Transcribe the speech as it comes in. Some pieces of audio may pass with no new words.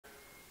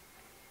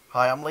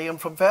Hi, I'm Liam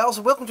from Fowles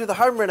and welcome to the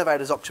Home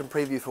Renovators auction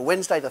preview for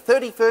Wednesday the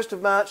 31st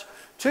of March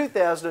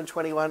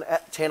 2021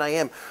 at 10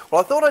 a.m.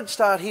 Well, I thought I'd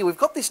start here. We've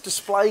got this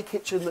display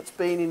kitchen that's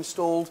been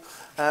installed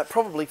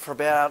probably for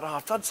about,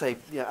 I'd say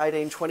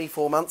 18,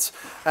 24 months.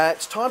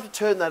 It's time to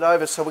turn that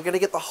over, so we're going to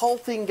get the whole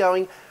thing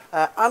going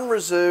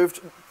unreserved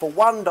for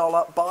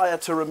 $1 buyer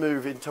to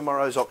remove in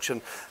tomorrow's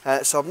auction.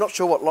 So I'm not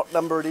sure what lot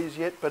number it is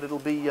yet, but it'll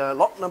be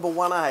lot number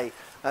 1A.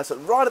 So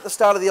right at the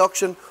start of the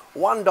auction,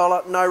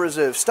 $1, no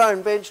reserve.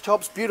 Stone bench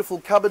tops,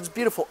 beautiful cupboards,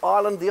 beautiful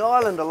island. The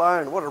island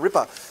alone, what a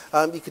ripper.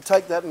 You could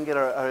take that and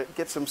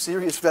get some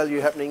serious value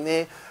happening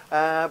there,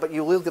 but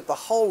you will get the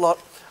whole lot.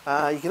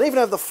 You can even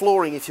have the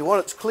flooring if you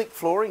want. It's click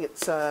flooring.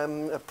 It's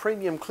a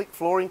premium click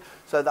flooring.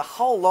 So the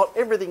whole lot,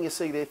 everything you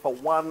see there for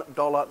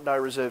 $1, no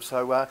reserve.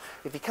 So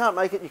if you can't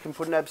make it, you can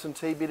put an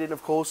absentee bid in,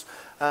 of course,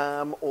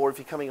 or if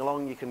you're coming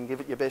along, you can give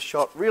it your best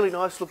shot. Really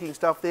nice looking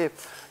stuff there.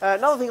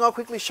 Another thing I'll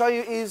quickly show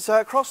you is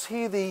across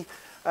here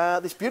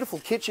this beautiful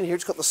kitchen here.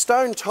 It's got the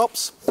stone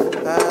tops.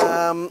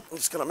 I'm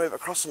just going to move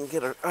across and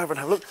get over and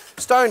have a look.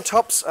 Stone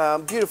tops,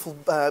 beautiful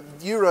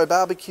Euro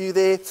barbecue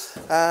there,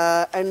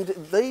 and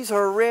these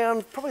are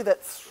around probably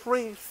that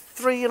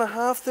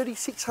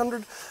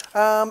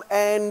 $3,500,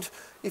 and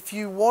if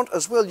you want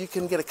as well, you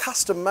can get a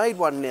custom made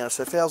one now.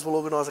 So Fowles will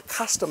organise a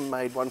custom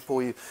made one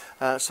for you.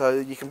 So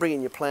you can bring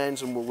in your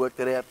plans and we'll work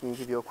that out and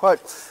give you a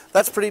quote.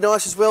 That's pretty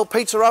nice as well.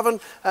 Pizza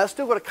oven,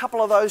 still got a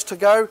couple of those to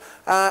go,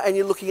 and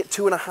you're looking at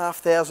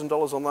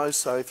 $2,500 on those.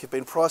 So if you've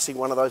been pricing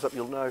one of those up,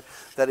 you'll know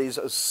that is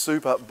a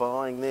super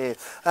buying there.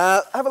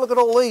 Have a look at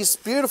all these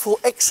beautiful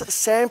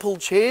X-sample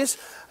chairs.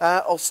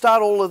 I'll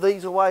start all of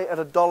these away at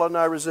 $1,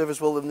 no reserve as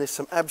well, and there's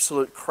some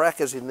absolute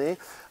crackers in there.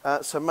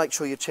 So make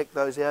sure you check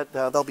those out.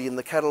 They'll be in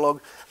the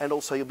catalogue, and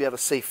also you'll be able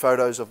to see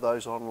photos of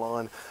those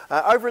online.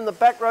 Over in the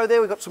back row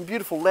there, we've got some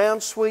beautiful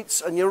lounge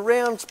suites, and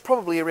you're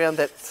probably around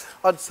that,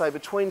 I'd say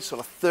between sort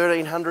of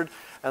 $1,300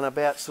 and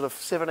about sort of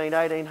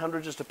 $1,700,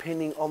 $1,800, just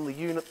depending on the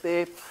unit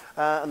there.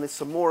 And there's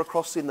some more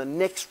across in the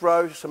next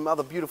row, some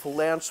other beautiful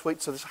lounge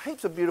suites. So there's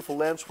heaps of beautiful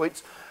lounge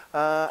suites.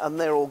 And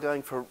they're all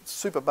going for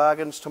super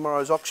bargains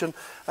tomorrow's auction.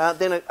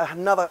 Then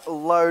another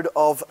load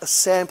of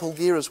sample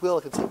gear as well.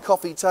 I can see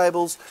coffee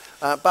tables,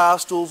 bar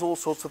stools, all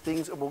sorts of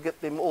things, and we'll get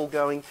them all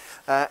going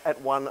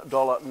at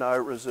 $1 no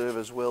reserve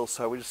as well.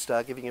 So we're just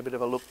giving a bit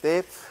of a look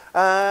there.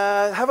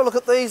 Have a look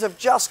at these. They've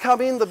just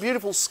come in, the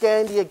beautiful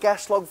Scandia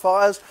gas log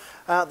fires.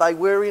 They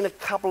were in a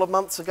couple of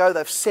months ago.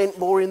 They've sent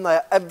more in. They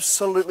are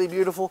absolutely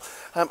beautiful.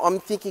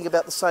 I'm thinking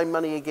about the same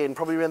money again,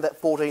 probably around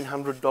that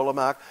 $1,400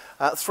 mark.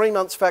 3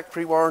 months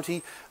factory warranty.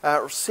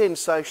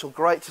 Sensational.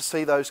 Great to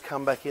see those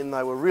come back in.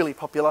 They were really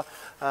popular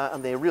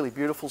and they're really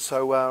beautiful.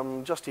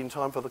 So just in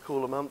time for the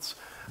cooler months.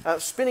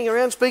 Spinning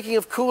around, speaking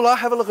of cooler,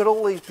 have a look at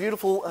all these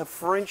beautiful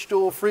French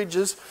door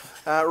fridges.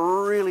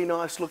 Really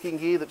nice looking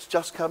gear that's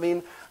just come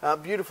in.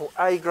 Beautiful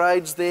A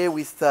grades there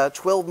with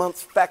 12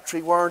 months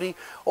factory warranty.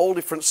 All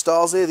different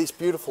styles there. This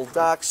beautiful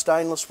dark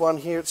stainless one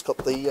here. It's got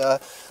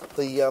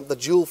the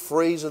dual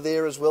freezer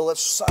there as well. That's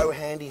so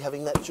handy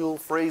having that dual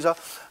freezer.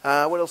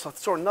 What else? I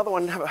saw another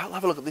one.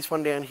 Have a look at this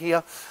one down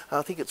here.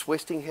 I think it's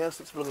Westinghouse.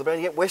 Let's look at the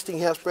brand. Yep,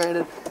 Westinghouse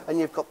branded, and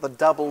you've got the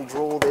double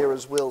drawer there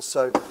as well.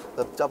 So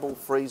the double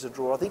freezer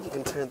drawer. I think you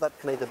can turn that,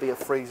 can either be a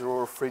freezer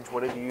or a fridge,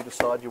 whatever you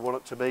decide you want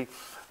it to be.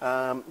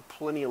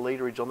 Plenty of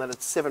litrage on that.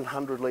 It's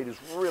 700 litres.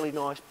 Really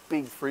nice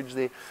big fridge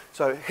there.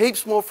 So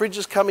heaps more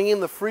fridges coming in.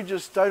 The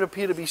fridges don't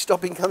appear to be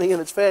stopping coming in.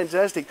 It's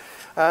fantastic.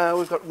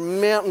 We've got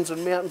mountains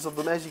and mountains of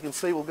them. As you can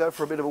see, we'll go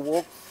for a bit of a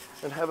walk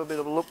and have a bit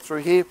of a look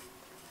through here.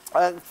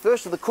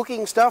 First of the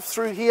cooking stuff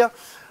through here.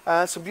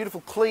 Some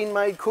beautiful clean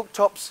made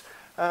cooktops.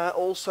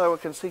 Also I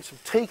can see some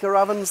Tikka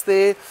ovens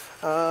there.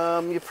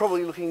 You're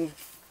probably looking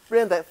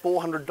around that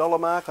 $400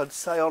 mark, I'd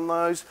say, on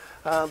those.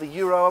 The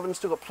Euro oven,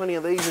 still got plenty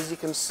of these, as you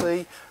can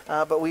see,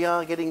 but we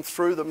are getting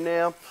through them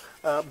now.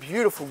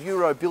 Beautiful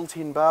Euro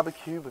built-in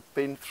barbecue. We've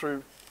been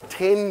through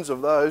tens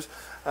of those,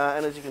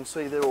 and as you can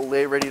see, they're all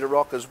there ready to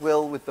rock as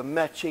well with the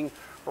matching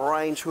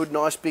range hood.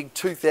 Nice big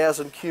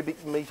 2,000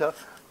 cubic metre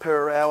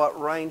per hour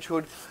range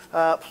hood.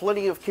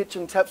 Plenty of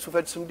kitchen taps. We've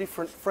had some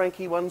different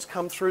Frankie ones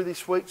come through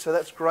this week, so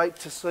that's great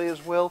to see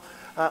as well.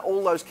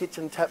 All those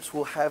kitchen taps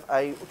will have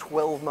a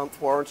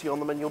 12-month warranty on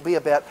them, and you'll be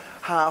about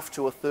half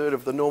to a third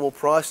of the normal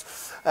price.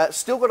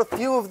 Still got a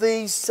few of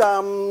these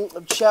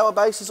shower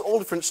bases, all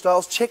different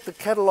styles. Check the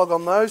catalogue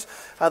on those.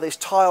 There's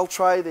tile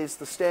tray, there's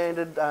the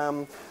standard,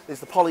 there's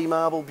the poly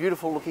marble,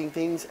 beautiful looking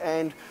things,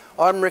 and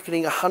I'm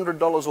reckoning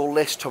 $100 or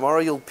less tomorrow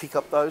you'll pick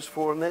up those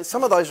for them.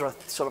 Some of those are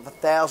sort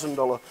of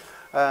 $1,000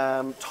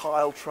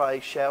 tile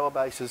tray shower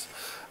bases.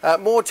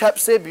 More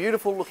taps there,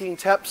 beautiful looking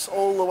taps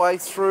all the way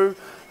through.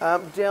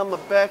 Down the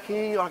back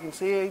here I can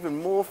see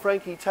even more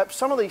Frankie taps.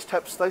 Some of these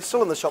taps they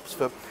sell in the shops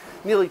for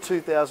nearly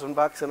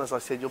 $2,000, and as I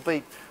said, you'll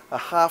be a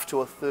half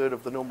to a third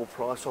of the normal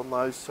price on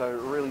those, so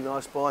really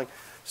nice buying.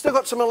 Still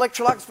got some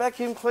Electrolux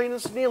vacuum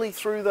cleaners, nearly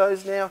through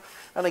those now,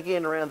 and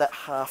again around that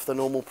half the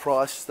normal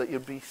price that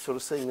you'd be sort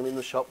of seeing them in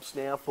the shops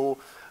now for.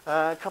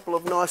 A couple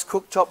of nice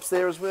cooktops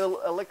there as well,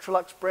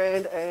 Electrolux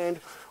brand, and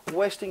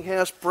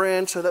Westinghouse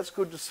brand, so that's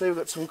good to see. We've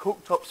got some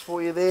cooktops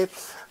for you there.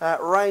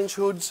 Range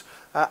hoods,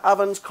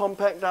 ovens,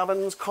 compact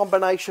ovens,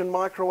 combination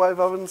microwave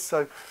ovens,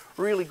 so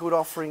really good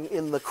offering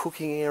in the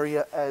cooking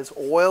area as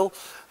well.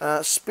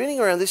 Spinning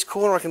around this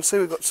corner, I can see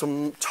we've got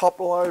some top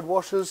load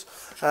washers.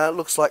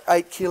 Looks like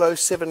 8 kilo,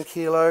 7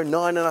 kilo,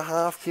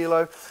 9.5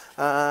 kilo,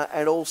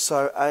 and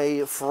also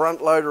a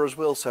front loader as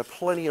well, so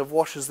plenty of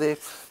washers there.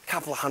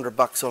 Couple of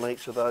 $100 on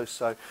each of those,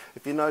 so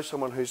if you know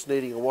someone who's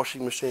needing a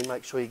washing machine,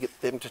 make sure you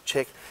get them to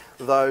check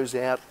those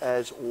out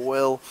as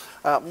well.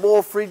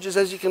 More fridges,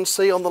 as you can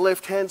see on the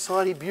left hand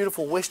side here,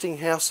 beautiful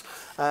Westinghouse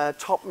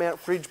top mount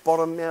fridge,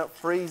 bottom mount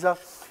freezer.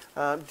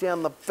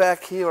 Down the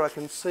back here I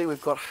can see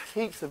we've got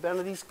heaps of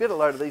vanities. Get a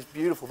load of these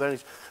beautiful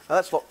vanities.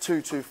 That's lot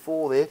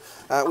 224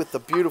 there, with the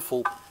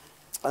beautiful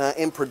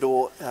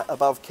Emperador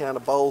above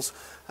counter bowls.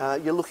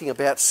 You're looking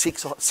about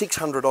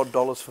 $600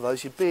 odd for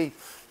those. You'd be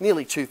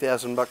nearly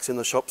 $2,000 in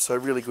the shop, so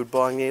really good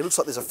buying there. Looks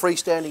like there's a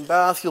freestanding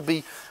bath. You'll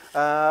be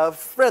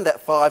around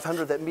that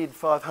 $500, that mid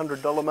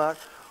 $500 mark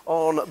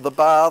on the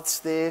baths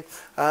there.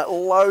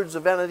 Loads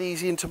of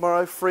vanities in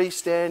tomorrow,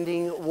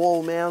 freestanding,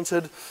 wall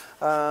mounted,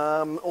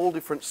 all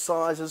different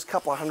sizes,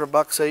 couple of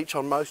 $100 each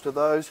on most of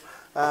those.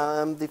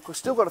 They've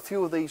still got a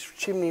few of these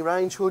chimney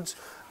range hoods,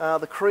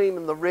 the cream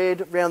and the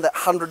red, around that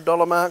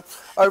 $100 mark.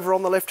 Over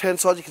on the left hand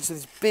side you can see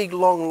this big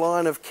long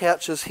line of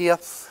couches here,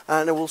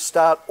 and it will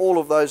start all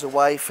of those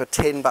away for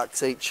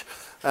 $10 each.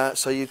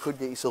 So you could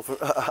get yourself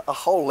a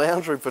whole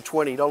lounge room for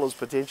 $20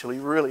 potentially.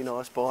 Really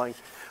nice buying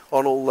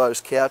on all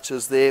those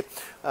couches there.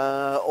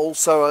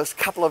 Also a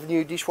couple of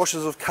new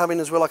dishwashers have come in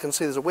as well. I can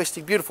see there's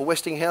a beautiful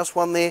Westinghouse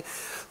one there.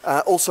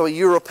 Also a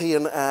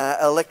European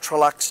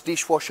Electrolux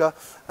dishwasher.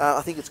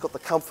 I think it's got the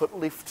comfort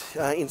lift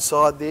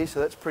inside there, so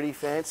that's pretty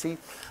fancy.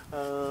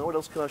 What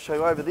else can I show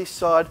you over this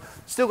side?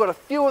 Still got a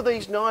few of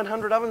these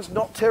 900 ovens,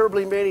 not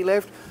terribly many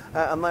left,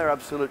 and they're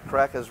absolute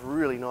crackers.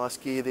 Really nice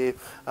gear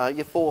there.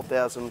 You're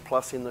 4,000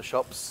 plus in the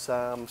shops,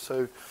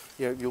 so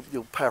you know,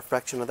 you'll pay a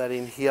fraction of that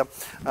in here.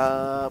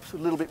 A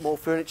little bit more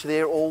furniture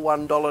there, all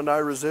 $1 no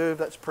reserve.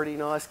 That's pretty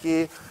nice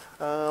gear.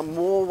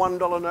 More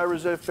 $1 no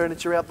reserve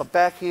furniture out the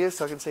back here,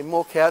 so I can see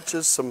more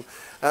couches, some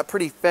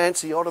pretty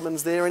fancy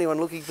ottomans there. Anyone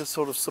looking for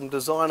sort of some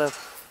designer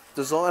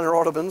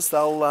ottomans,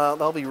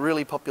 they'll be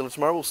really popular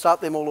tomorrow. We'll start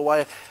them all the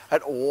way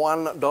at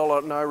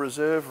 $1 no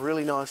reserve.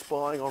 Really nice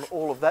buying on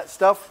all of that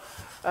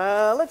stuff.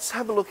 Let's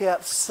have a look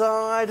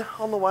outside.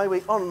 On the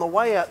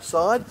way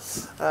outside,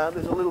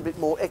 there's a little bit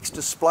more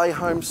ex-display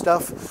home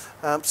stuff.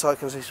 So I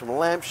can see some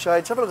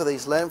lampshades. Have a look at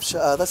these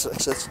lampshades.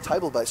 That's a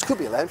table base. Could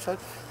be a lampshade.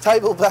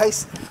 Table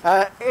base.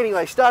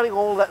 Anyway, starting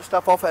all of that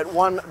stuff off at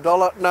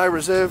 $1 no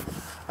reserve,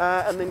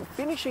 and then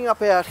finishing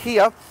up out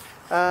here.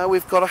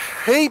 We've got a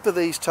heap of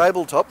these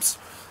tabletops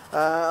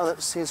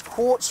that says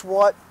quartz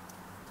white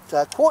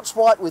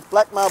with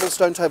black marble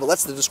stone table.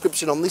 That's the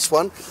description on this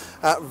one.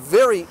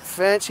 Very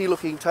fancy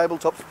looking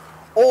tabletops,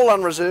 all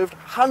unreserved,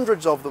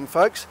 hundreds of them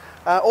folks,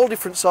 all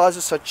different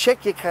sizes, so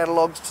check your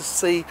catalogues to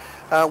see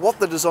what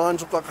the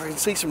designs look like. I can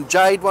see some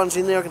jade ones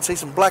in there, I can see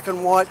some black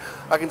and white,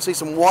 I can see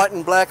some white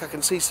and black, I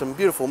can see some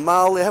beautiful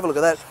marl there. Have a look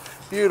at that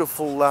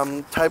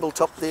beautiful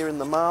tabletop there in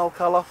the marl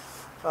colour.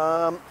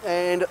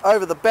 And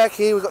over the back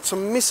here we've got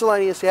some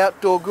miscellaneous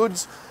outdoor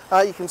goods.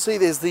 You can see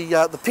there's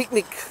the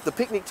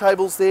picnic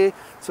tables there,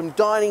 some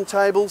dining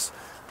tables,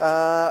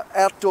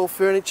 outdoor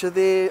furniture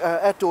there,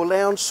 outdoor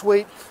lounge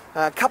suite,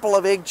 a couple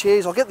of egg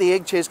chairs. I'll get the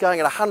egg chairs going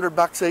at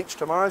 $100 each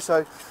tomorrow,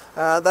 so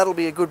that'll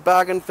be a good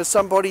bargain for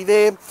somebody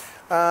there.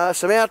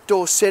 Some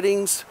outdoor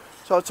settings.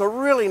 So it's a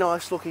really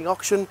nice looking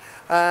auction.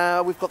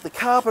 We've got the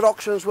carpet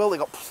auction as well. They've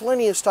got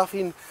plenty of stuff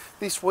in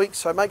this week,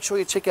 so make sure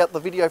you check out the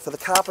video for the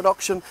carpet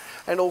auction,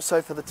 and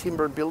also for the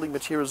timber and building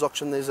materials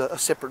auction there's a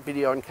separate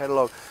video and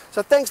catalogue.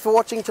 So thanks for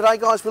watching today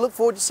guys. We look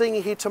forward to seeing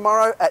you here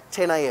tomorrow at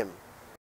 10 AM.